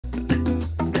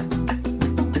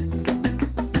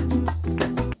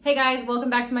Hey guys,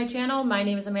 welcome back to my channel. My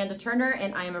name is Amanda Turner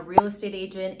and I am a real estate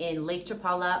agent in Lake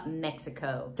Chapala,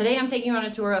 Mexico. Today I'm taking you on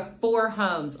a tour of 4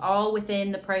 homes, all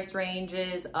within the price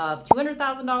ranges of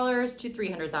 $200,000 to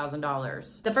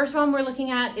 $300,000. The first home we're looking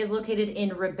at is located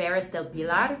in Riberas del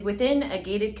Pilar within a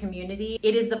gated community.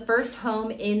 It is the first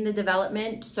home in the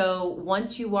development, so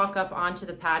once you walk up onto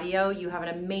the patio, you have an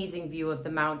amazing view of the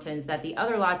mountains that the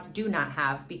other lots do not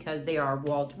have because they are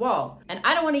wall to wall. And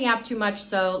I don't want to yap too much,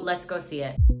 so let's go see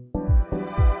it.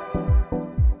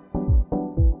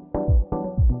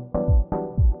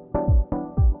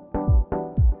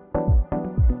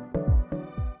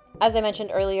 As I mentioned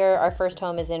earlier, our first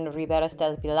home is in Riberas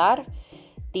del Pilar.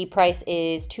 The price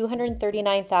is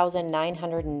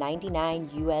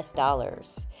 $239,999 US.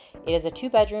 It is a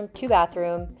 2-bedroom,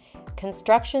 2-bathroom.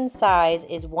 Construction size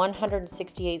is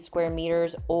 168 square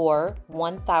meters or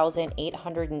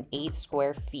 1,808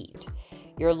 square feet.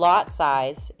 Your lot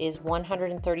size is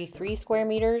 133 square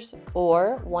meters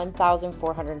or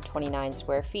 1,429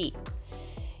 square feet.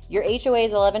 Your HOA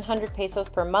is 1,100 pesos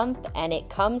per month and it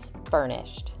comes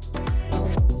furnished.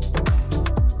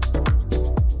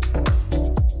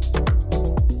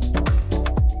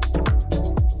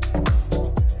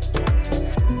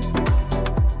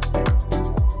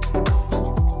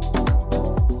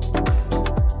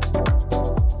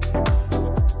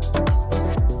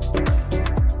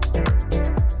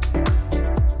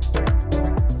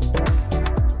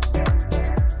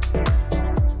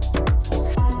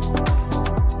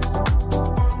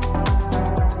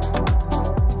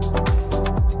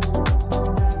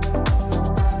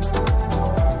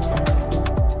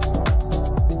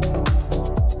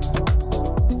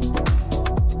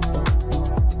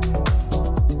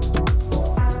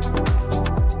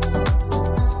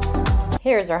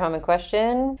 Here's our home in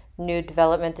question, new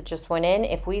development that just went in.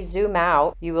 If we zoom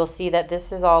out, you will see that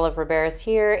this is all of Riberas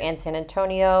here and San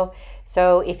Antonio.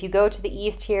 So if you go to the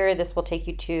east here, this will take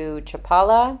you to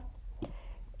Chapala.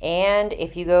 And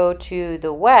if you go to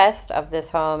the west of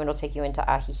this home, it'll take you into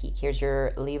Ajijic. Here's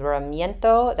your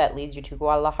libramiento that leads you to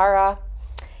Guadalajara.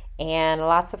 And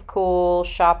lots of cool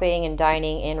shopping and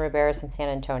dining in Riberas and San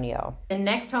Antonio. The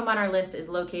next home on our list is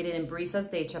located in Brisas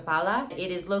de Chapala.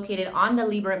 It is located on the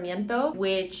Libramiento,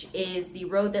 which is the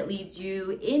road that leads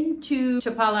you into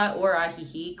Chapala or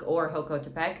Ajijic or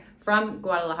Jocotepec from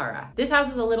Guadalajara. This house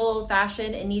is a little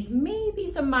old-fashioned and needs maybe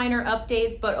some minor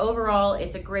updates, but overall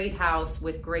it's a great house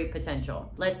with great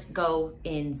potential. Let's go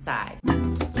inside.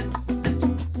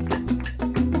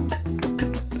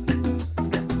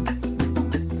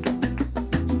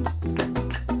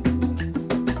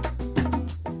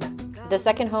 The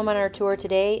second home on our tour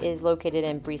today is located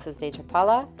in Brisas de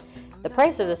Chapala. The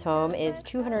price of this home is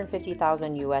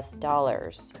 $250,000 US.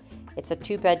 It's a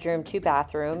 2-bedroom,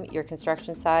 2-bathroom. Your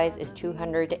construction size is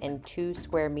 202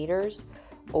 square meters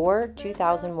or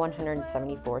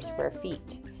 2,174 square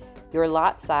feet. Your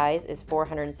lot size is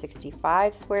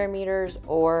 465 square meters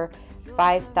or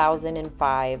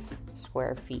 5,005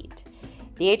 square feet.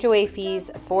 The HOA fees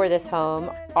for this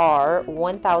home are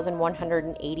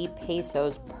 1,180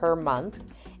 pesos per month,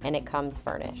 and it comes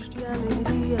furnished.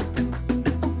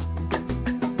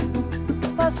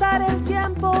 Pasar el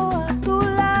tiempo a tu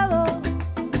lado.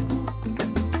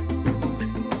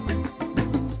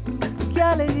 Qué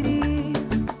alegría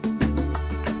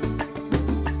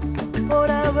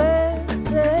por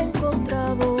haberte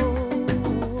encontrado.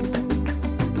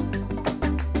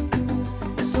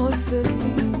 Soy feliz.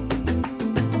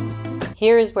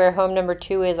 Here is where home number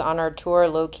 2 is on our tour,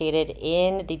 located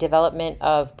in the development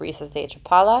of Brisas de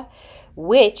Chapala,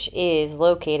 which is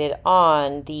located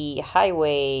on the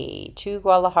highway to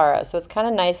Guadalajara. So it's kind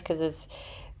of nice because it's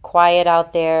quiet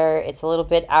out there. It's a little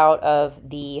bit out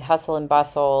of the hustle and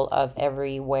bustle of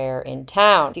everywhere in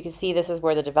town. You can see this is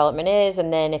where the development is,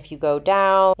 and then if you go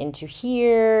down into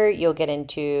here, you'll get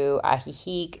into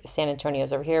Ajijic. San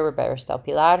Antonio's over here, Riberas del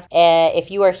Pilar.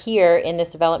 If you are here in this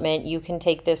development, you can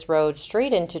take this road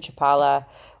straight into Chapala,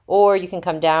 or you can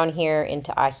come down here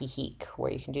into Ajijic,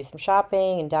 where you can do some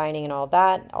shopping and dining and all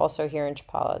that. Also here in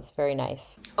Chapala, it's very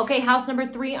nice. Okay, house number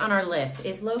 3 on our list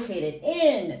is located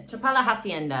in Chapala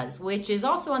Haciendas, which is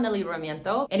also on the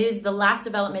Libramiento. It is the last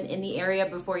development in the area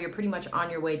before you're pretty much on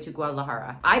your way to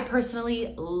Guadalajara. I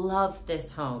personally love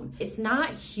this home. It's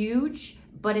not huge,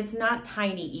 but it's not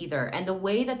tiny either. And the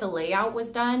way that the layout was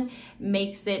done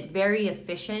makes it very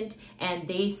efficient, and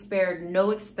they spared no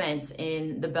expense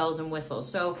in the bells and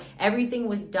whistles. So everything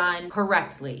was done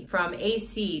correctly, from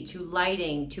AC to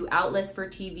lighting to outlets for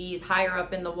TVs higher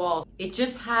up in the wall. It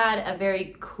just had a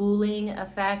very cooling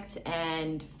effect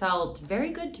and felt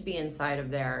very good to be inside of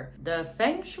there. The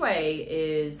feng shui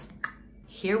is,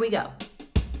 here we go.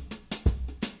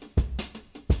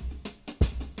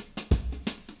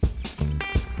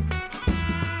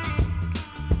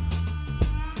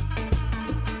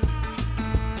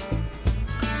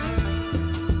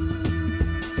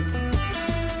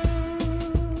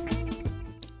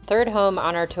 third home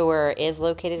on our tour is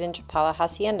located in Chapala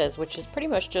Haciendas, which is pretty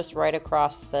much just right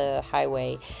across the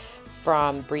highway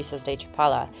from Brisas de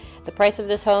Chapala. The price of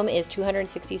this home is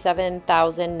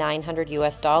 $267,900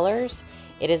 US.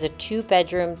 It is a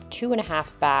 2-bedroom,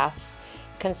 2.5 bath.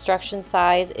 Construction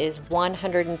size is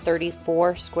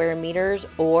 134 square meters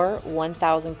or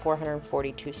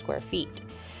 1,442 square feet.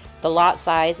 The lot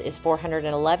size is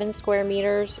 411 square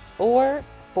meters or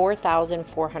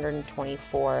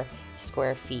 4,424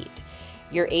 square feet.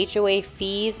 Your HOA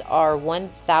fees are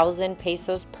 1,000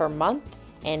 pesos per month,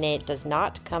 and it does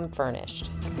not come furnished.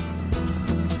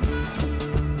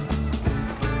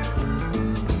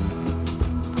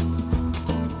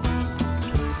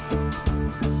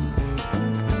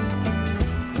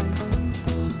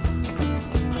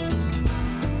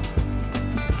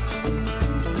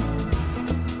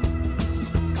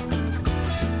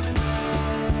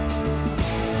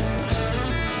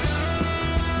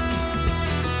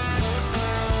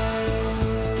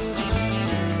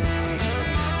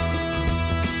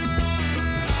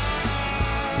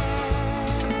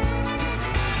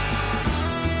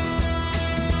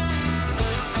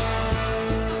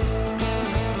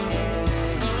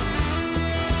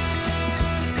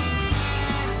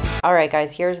 All right,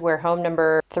 guys, here's where home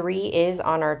number 3 is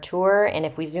on our tour. And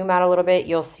if we zoom out a little bit,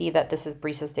 you'll see that this is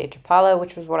Brisas de Chapala,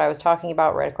 which was what I was talking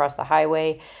about, right across the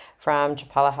highway from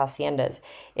Chapala Haciendas.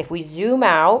 If we zoom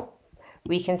out,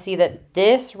 we can see that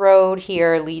this road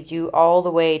here leads you all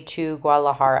the way to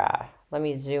Guadalajara. Let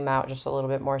me zoom out just a little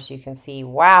bit more so you can see.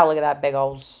 Wow, look at that big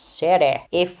old city.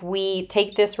 If we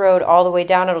take this road all the way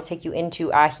down, it'll take you into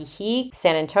Ajijic,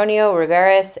 San Antonio,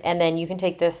 Riberas, and then you can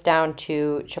take this down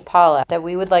to Chapala. That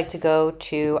we would like to go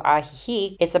to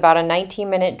Ajijic. It's about a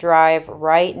 19-minute drive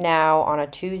right now on a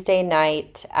Tuesday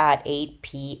night at 8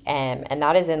 p.m. And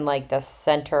that is in like the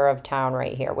center of town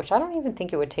right here, which I don't even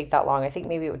think it would take that long. I think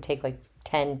maybe it would take like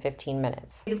 10-15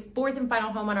 minutes. The fourth and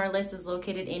final home on our list is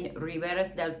located in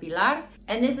Riberas del Pilar,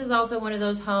 and this is also one of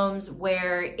those homes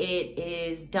where it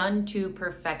is done to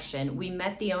perfection. We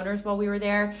met the owners while we were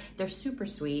there. They're super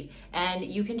sweet, and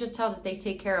you can just tell that they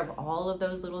take care of all of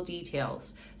those little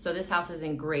details. So this house is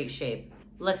in great shape.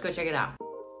 Let's go check it out.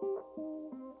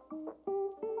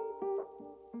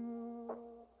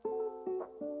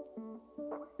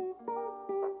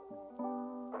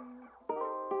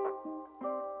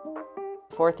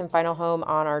 Fourth and final home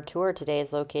on our tour today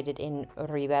is located in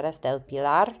Riberas del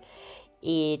Pilar.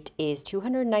 It is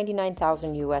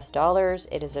 $299,000 US.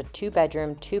 It is a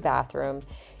 2-bedroom, 2-bathroom.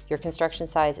 Your construction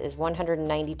size is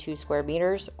 192 square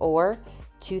meters or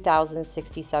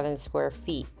 2,067 square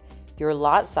feet. Your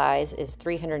lot size is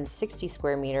 360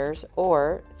 square meters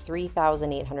or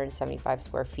 3,875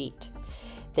 square feet.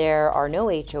 There are no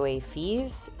HOA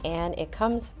fees, and it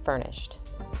comes furnished.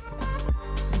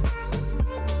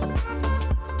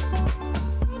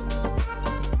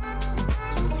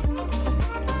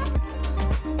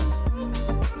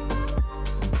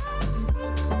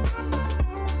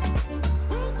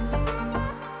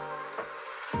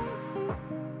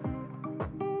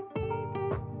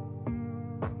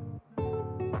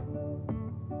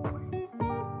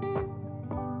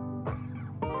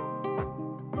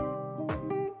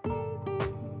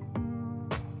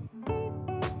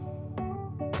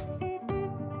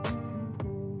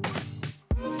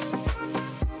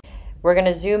 We're going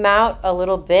to zoom out a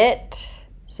little bit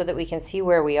so that we can see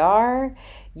where we are.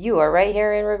 You are right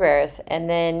here in Riberas. And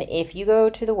then if you go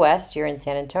to the west, you're in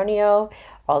San Antonio,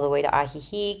 all the way to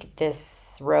Ajijic.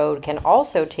 This road can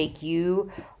also take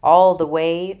you all the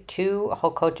way to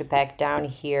Jocotepec down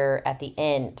here at the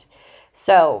end.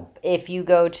 So if you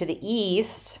go to the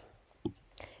east,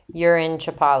 you're in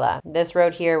Chapala. This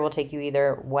road here will take you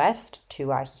either west to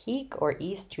Ajijic or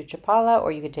east to Chapala,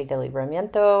 or you could take the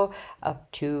Libramiento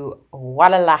up to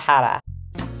Guadalajara.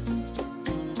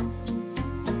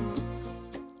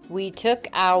 We took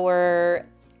our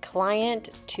client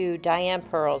to Diane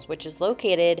Pearl's, which is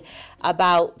located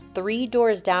about 3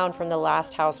 doors down from the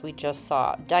last house we just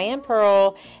saw. Diane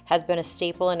Pearl has been a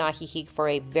staple in Ajijic for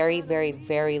a very, very,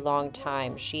 very long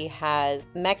time. She has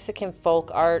Mexican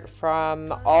folk art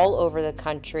from all over the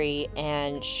country,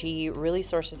 and she really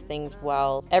sources things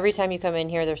well. Every time you come in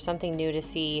here, there's something new to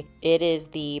see. It is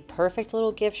the perfect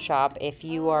little gift shop if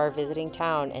you are visiting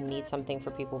town and need something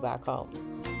for people back home.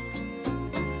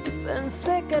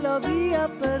 Pensé que lo había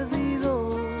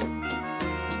perdido,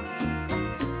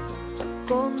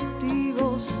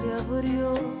 contigo se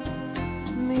abrió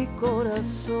mi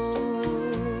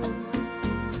corazón,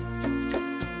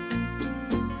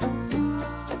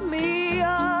 mi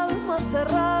alma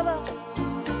cerrada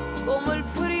como el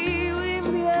frío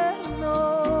invierno,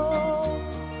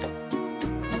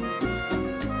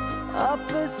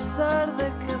 pesar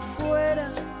de que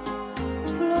fuera,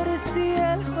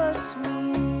 florecía el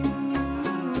jazmín.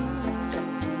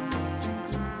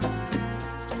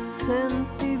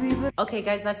 Sentí vibrar. Okay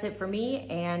guys, that's it for me.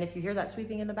 And if you hear that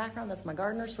sweeping in the background, that's my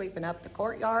gardener sweeping up the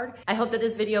courtyard. I hope that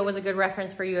this video was a good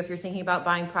reference for you if you're thinking about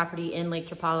buying property in Lake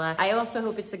Chapala. I also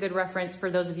hope it's a good reference for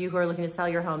those of you who are looking to sell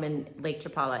your home in Lake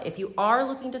Chapala. If you are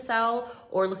looking to sell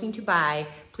or looking to buy,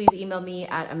 please email me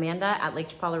at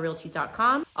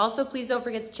amanda@lakechapalarealty.com. Also, please don't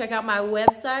forget to check out my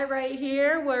website right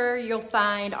here where you'll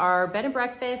find our bed and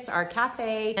breakfast, our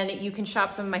cafe, and you can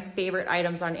shop some of my favorite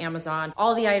items on Amazon.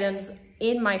 All the items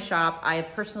in my shop I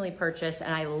have personally purchased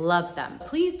and I love them.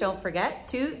 Please don't forget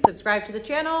to subscribe to the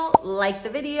channel, like the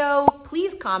video,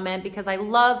 please comment because I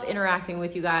love interacting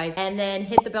with you guys, and then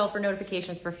hit the bell for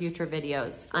notifications for future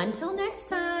videos. Until next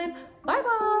time, bye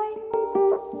bye.